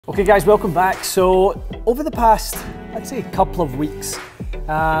Okay guys, welcome back. So over the past, I'd say, couple of weeks,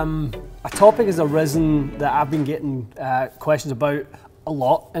 a topic has arisen that I've been getting questions about a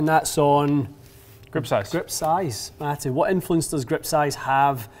lot, and that's on grip size. Grip size, Matty. What influence does grip size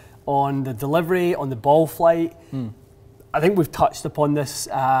have on the delivery, on the ball flight? I think we've touched upon this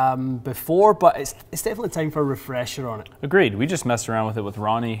before, but it's definitely time for a refresher on it. Agreed. We just messed around with it with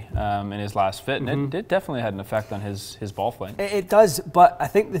Ronnie in his last fit, and it definitely had an effect on his ball flight. It does, but I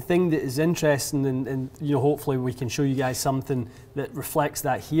think the thing that is interesting, and you know, hopefully we can show you guys something that reflects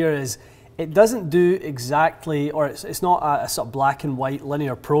that here, is it doesn't do exactly, or it's not a sort of black and white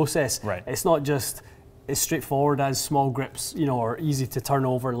linear process. Right. It's not just as straightforward as small grips, you know, or easy to turn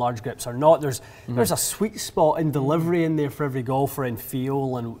over, and large grips are not. There's a sweet spot in delivery in there for every golfer, in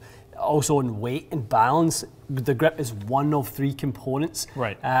feel and also in weight and balance. The grip is one of three components.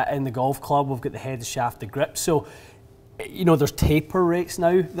 Right. In the golf club, we've got the head, the shaft, the grip. So, you know, there's taper rates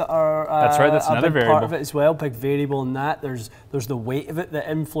now that are That's right. That's another big variable. part of it as well. Big variable in that. There's the weight of it that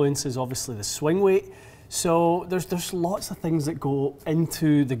influences obviously the swing weight. So there's lots of things that go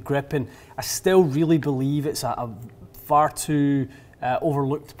into the grip, and I still really believe it's a far too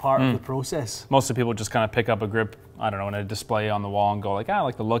overlooked part of the process. Most of the people just kind of pick up a grip, I don't know, in a display on the wall and go like, I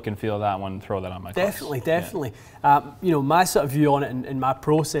like the look and feel of that one, and throw that on my clubs. Definitely. Yeah. You know, my sort of view on it and my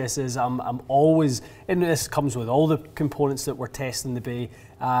process is I'm always, and this comes with all the components that we're testing the bay,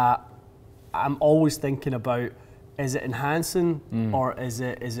 I'm always thinking about, is it enhancing or is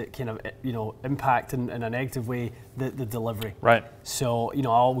it kind of, you know, impacting in a negative way the delivery? Right. So, you know,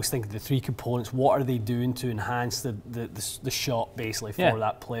 I always think of the three components. What are they doing to enhance the shot basically for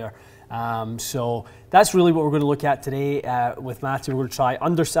that player? So that's really what we're going to look at today with Matthew. We're going to try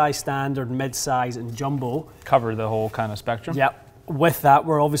undersize, standard, mid-size, and jumbo. Cover the whole kind of spectrum. Yep. With that,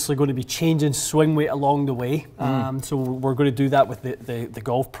 we're obviously going to be changing swing weight along the way. So we're going to do that with the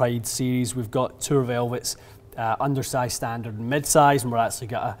Golf Pride series. We've got Tour Velvets, undersize, standard, and mid-size, and we're actually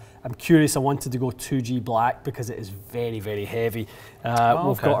got I'm curious, I wanted to go 2G black because it is very, very heavy.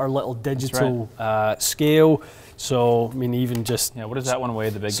 We've got our little digital scale, so I mean, even just... Yeah, what does that one weigh,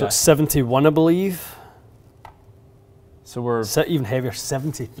 the big guy? So 71, I believe. So we're... even heavier,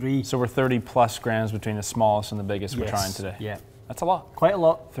 73. So we're 30 plus grams between the smallest and the biggest we're trying today. Yeah. That's a lot. Quite a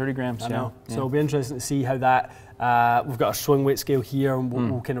lot. 30 grams, I know. So it'll be interesting to see how that... we've got our swing weight scale here, and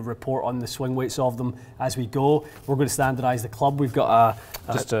we'll kind of report on the swing weights of them as we go. We're going to standardise the club. We've got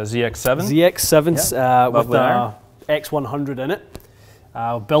just a ZX7. ZX7s with the iron. X100 in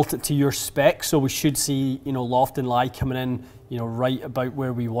it. Built it to your spec, so we should see, you know, loft and lie coming in, you know, right about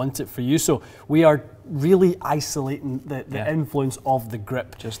where we want it for you. So we are really isolating the influence of the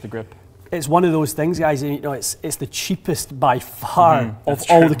grip. Just the grip. It's one of those things, guys. You know, it's the cheapest by far of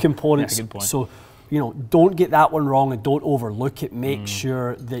all the components. Yeah, good point. So, you know, don't get that one wrong and don't overlook it. Make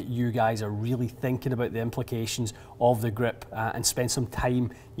sure that you guys are really thinking about the implications of the grip and spend some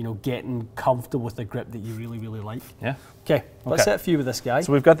time, you know, getting comfortable with the grip that you really, really like. Yeah. Okay, let's set a few with this guy.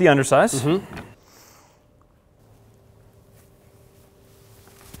 So we've got the undersize.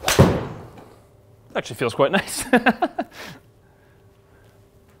 Actually feels quite nice.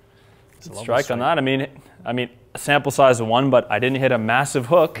 Strike on that. I mean, a sample size of 1, but I didn't hit a massive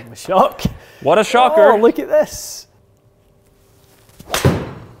hook. A shock. What a shocker. Oh, look at this.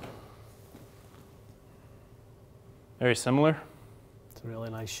 Very similar. It's a really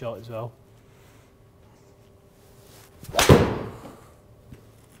nice shot as well.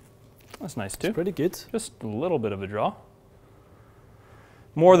 That's nice too. It's pretty good. Just a little bit of a draw.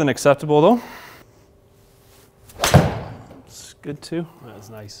 More than acceptable though. It's good too.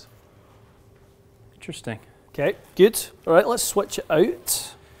 That's nice. Interesting. Okay, good. All right, let's switch it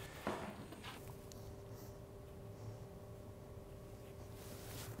out.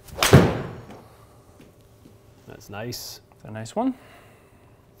 That's nice. That's a nice one.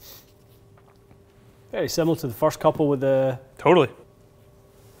 Very similar to the first couple with the... Totally.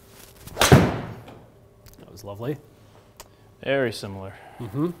 That was lovely. Very similar.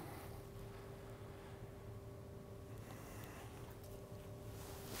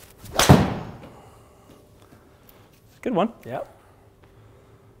 Good one. Yep.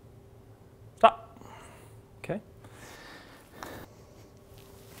 Stop. Okay.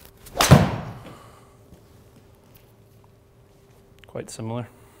 Quite similar.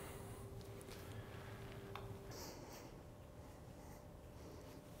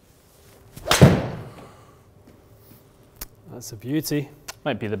 That's a beauty.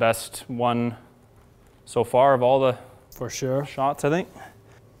 Might be the best one so far of all the For sure. shots, I think.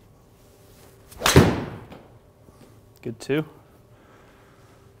 Good too.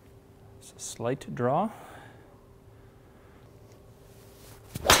 It's a slight draw.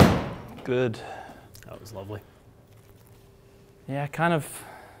 Good. That was lovely. Yeah, kind of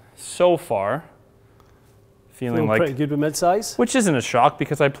so far feeling like pretty good with mid-size. Which isn't a shock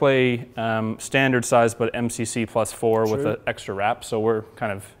because I play standard size but MCC +4 with an extra wrap, so we're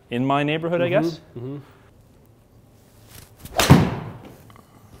kind of in my neighborhood, I guess.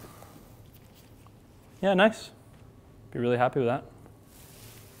 Yeah, nice. Be really happy with that.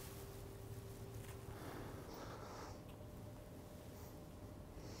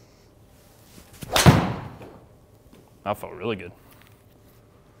 That felt really good.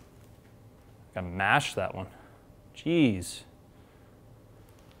 I mashed that one. Jeez.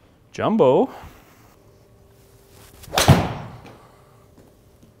 Jumbo.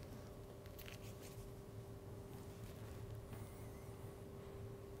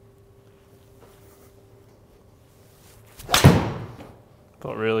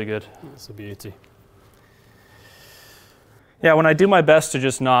 Felt really good. That's a beauty. Yeah, when I do my best to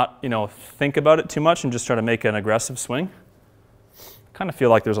just not, think about it too much and just try to make an aggressive swing, I kind of feel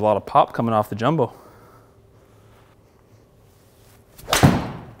like there's a lot of pop coming off the jumbo.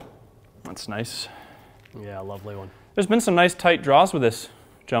 That's nice. Yeah, lovely one. There's been some nice tight draws with this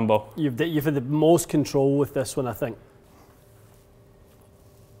jumbo. You've had the most control with this one, I think.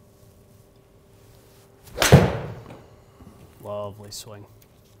 Lovely swing.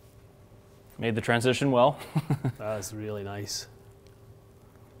 Made the transition well. That's really nice.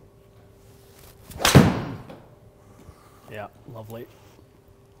 Yeah, lovely.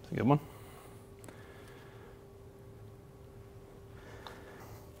 It's a good one.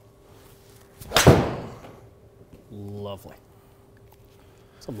 Lovely.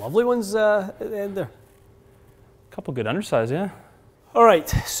 Some lovely ones at the end there. A couple good undersize, yeah. All right,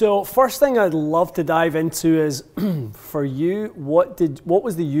 so first thing I'd love to dive into is, for you, what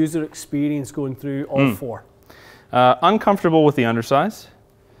was the user experience going through all four? Uncomfortable with the undersize.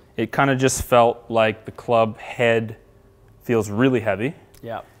 It kind of just felt like the club head feels really heavy.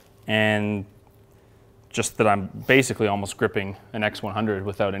 Yeah. And just that I'm basically almost gripping an X100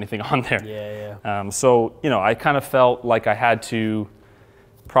 without anything on there. Yeah, yeah. So, I kind of felt like I had to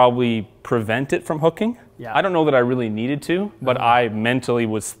probably prevent it from hooking. Yeah. I don't know that I really needed to, but I mentally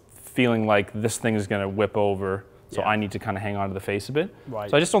was feeling like this thing is going to whip over, so I need to kind of hang on to the face a bit. Right.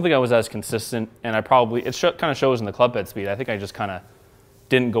 So I just don't think I was as consistent, and I probably, kind of shows in the club head speed. I think I just kind of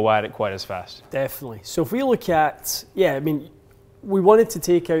didn't go at it quite as fast. Definitely. So if we look at, we wanted to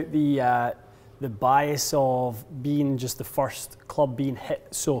take out the bias of being just the first club being hit.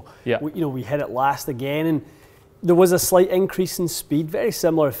 So, we hit it last again, and there was a slight increase in speed, very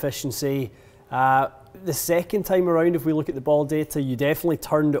similar efficiency. The second time around, if we look at the ball data, you definitely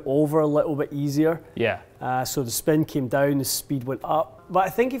turned it over a little bit easier. Yeah. So the spin came down, the speed went up. But I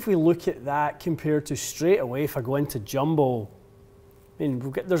think if we look at that compared to straight away, if I go into jumbo,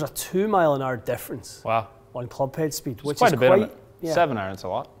 there's a 2 mile an hour difference. Wow. On club head speed, which quite is a bit quite, on it. 7 iron's a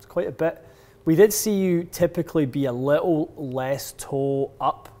lot. It's quite a bit. We did see you typically be a little less toe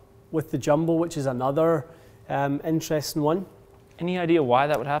up with the jumbo, which is another interesting one. Any idea why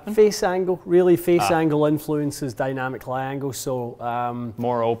that would happen? Face angle, really. Face angle influences dynamic lie angle. So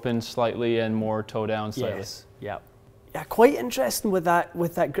more open slightly and more toe down slightly. Yes. Yeah. Yeah. Quite interesting with that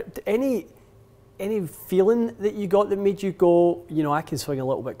grip. Any feeling that you got that made you go, I can swing a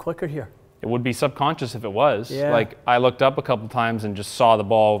little bit quicker here? It would be subconscious if it was. Yeah. Like I looked up a couple times and just saw the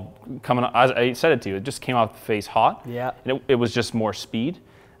ball coming. As I said it to you, it just came off the face hot. Yeah. And it was just more speed.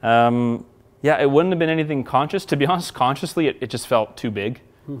 Yeah, it wouldn't have been anything conscious. To be honest, consciously, it just felt too big,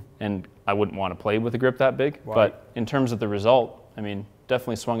 and I wouldn't want to play with a grip that big. Right. But in terms of the result,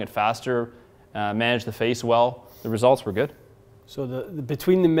 definitely swung it faster, managed the face well. The results were good. So the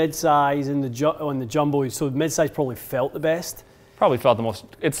between the mid-size and the jumbo, so the mid-size probably felt the best. Probably felt the most.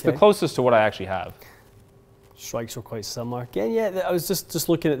 It's the closest to what I actually have. Strikes were quite similar. Again, yeah, I was just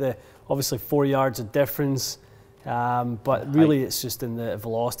looking at obviously 4 yards of difference. But really, it's just in the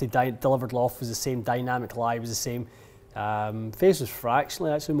velocity. Delivered loft was the same, dynamic lie was the same. Face was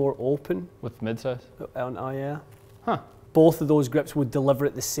fractionally actually more open. With mid-size? Oh, yeah. Huh. Both of those grips would deliver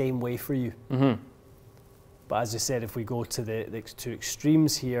it the same way for you. Mm-hmm. But as I said, if we go to the two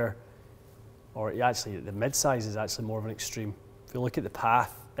extremes here, or actually the mid-size is actually more of an extreme. If you look at the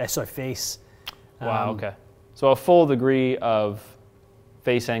path, face. Wow, okay. So a full degree of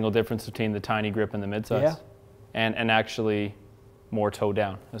face angle difference between the tiny grip and the mid-size. Yeah. And actually more toe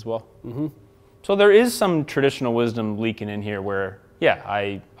down as well. Mm-hmm. So there is some traditional wisdom leaking in here where,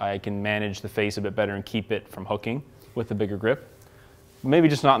 I can manage the face a bit better and keep it from hooking with the bigger grip. Maybe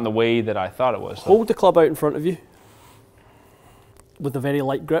just not in the way that I thought it was. So. Hold the club out in front of you with a very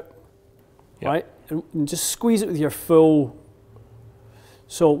light grip, right? And just squeeze it with your full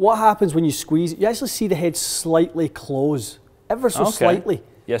So what happens when you squeeze it? You actually see the head slightly close, ever so slightly.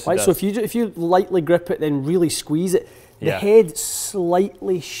 Yes, right? it does. So if you lightly grip it, then really squeeze it, the head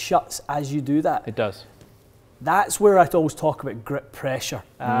slightly shuts as you do that. It does. That's where I always talk about grip pressure.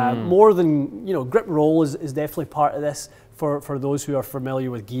 More than, grip roll is definitely part of this for those who are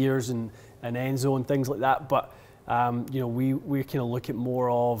familiar with gears and Enzo and things like that. But, we kind of look at more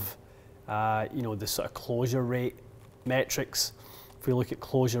of, the sort of closure rate metrics. If we look at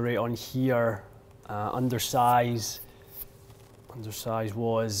closure rate on here, undersize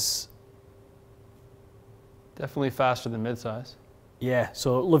was definitely faster than mid-size. Yeah,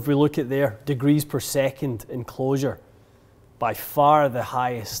 so if we look at there, degrees per second in closure, by far the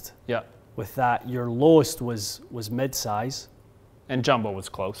highest. Yeah. With that, your lowest was mid-size. And jumbo was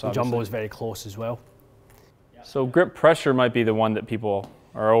close, obviously. Jumbo was very close as well. So grip pressure might be the one that people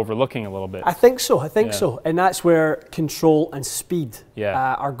are overlooking a little bit. I think so, And that's where control and speed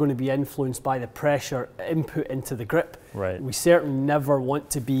are going to be influenced by the pressure input into the grip. Right. We certainly never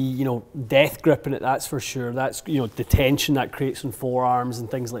want to be, death gripping it, that's for sure. That's, the tension that creates in forearms and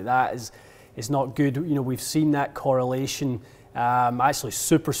things like that is not good. We've seen that correlation. Actually,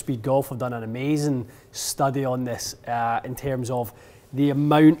 Super Speed Golf have done an amazing study on this in terms of the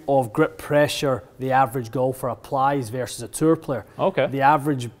amount of grip pressure the average golfer applies versus a tour player. Okay. The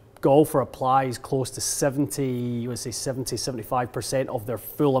average golfer applies close to 75% of their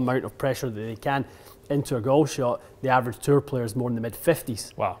full amount of pressure that they can into a golf shot. The average tour player is more in the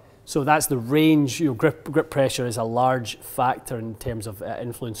mid-50s. Wow. So that's the range. Grip pressure is a large factor in terms of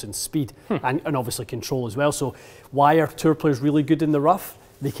influencing speed and obviously control as well. So why are tour players really good in the rough?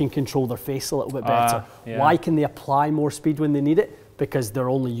 They can control their face a little bit better. Why can they apply more speed when they need it? Because they're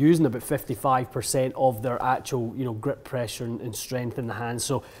only using about 55% of their actual, grip pressure and strength in the hands.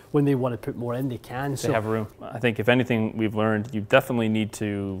 So when they want to put more in, they can. They have room. I think if anything we've learned, you definitely need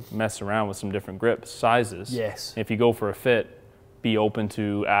to mess around with some different grip sizes. Yes. If you go for a fit, be open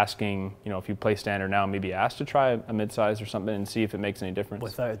to asking, if you play standard now, maybe ask to try a mid-size or something and see if it makes any difference.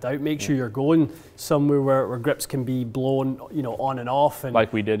 Without a doubt. Make sure you're going somewhere where grips can be blown, on and off. And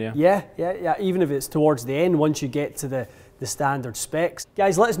like we did, yeah. Yeah. Even if it's towards the end, once you get to the standard specs.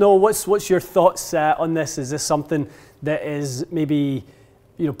 Guys, let us know what's your thoughts on this. Is this something that is maybe,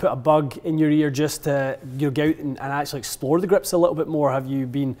 put a bug in your ear just to go out and actually explore the grips a little bit more? Have you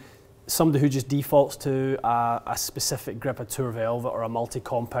been somebody who just defaults to a specific grip, a Tour Velvet or a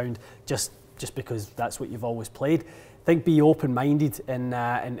multi-compound, just because that's what you've always played? I think be open-minded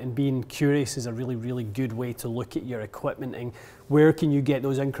and being curious is a really, really good way to look at your equipment and where can you get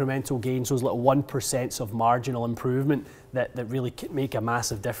those incremental gains, those little 1% of marginal improvement that really make a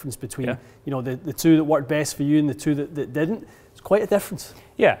massive difference between the two that worked best for you and the two that didn't. It's quite a difference.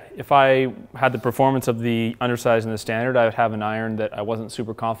 Yeah, if I had the performance of the undersize and the standard, I would have an iron that I wasn't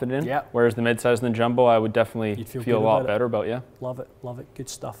super confident in. Yeah. Whereas the midsize and the jumbo, I would definitely feel a lot better about. Yeah. Love it. Good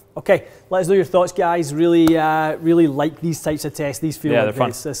stuff. Okay, let us know your thoughts, guys. Really like these types of tests. These feel like they're fun.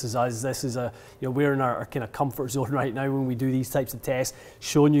 This is us. This is we're in our kind of comfort zone right now when we do these types of tests,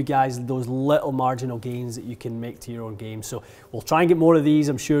 showing you guys those little marginal gains that you can make to your own game. So we'll try and get more of these.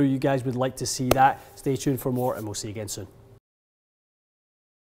 I'm sure you guys would like to see that. Stay tuned for more, and we'll see you again soon.